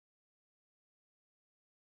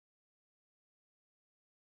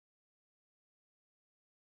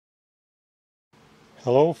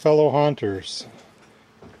Hello fellow haunters.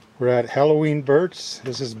 We're at Halloween Burt's.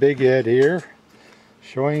 This is Big Ed here,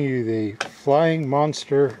 showing you the flying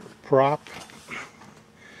monster prop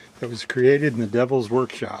that was created in the Devil's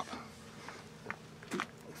Workshop.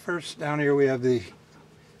 First, down here we have the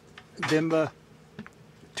Bimbas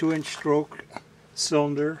 2-inch stroke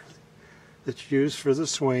cylinder that's used for the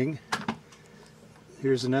swing.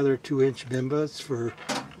 Here's another 2-inch Bimbas for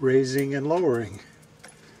raising and lowering.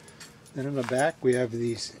 Then in the back we have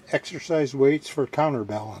these exercise weights for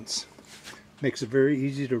counterbalance. Makes it very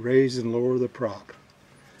easy to raise and lower the prop.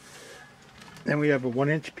 Then we have a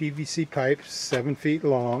 1-inch PVC pipe, 7 feet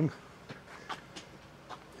long,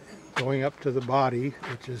 going up to the body,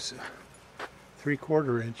 which is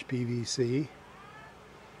 3/4 inch PVC.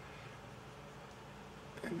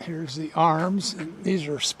 And here's the arms, and these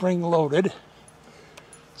are spring loaded,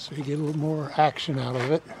 so you get a little more action out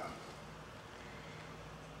of it.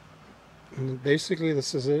 And basically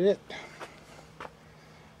this is it.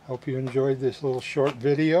 Hope you enjoyed this little short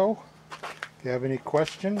video. If you have any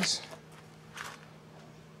questions,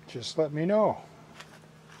 just let me know.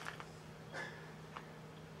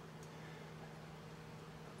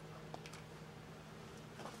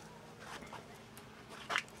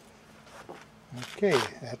 Okay,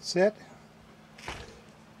 that's it.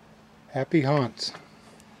 Happy haunts.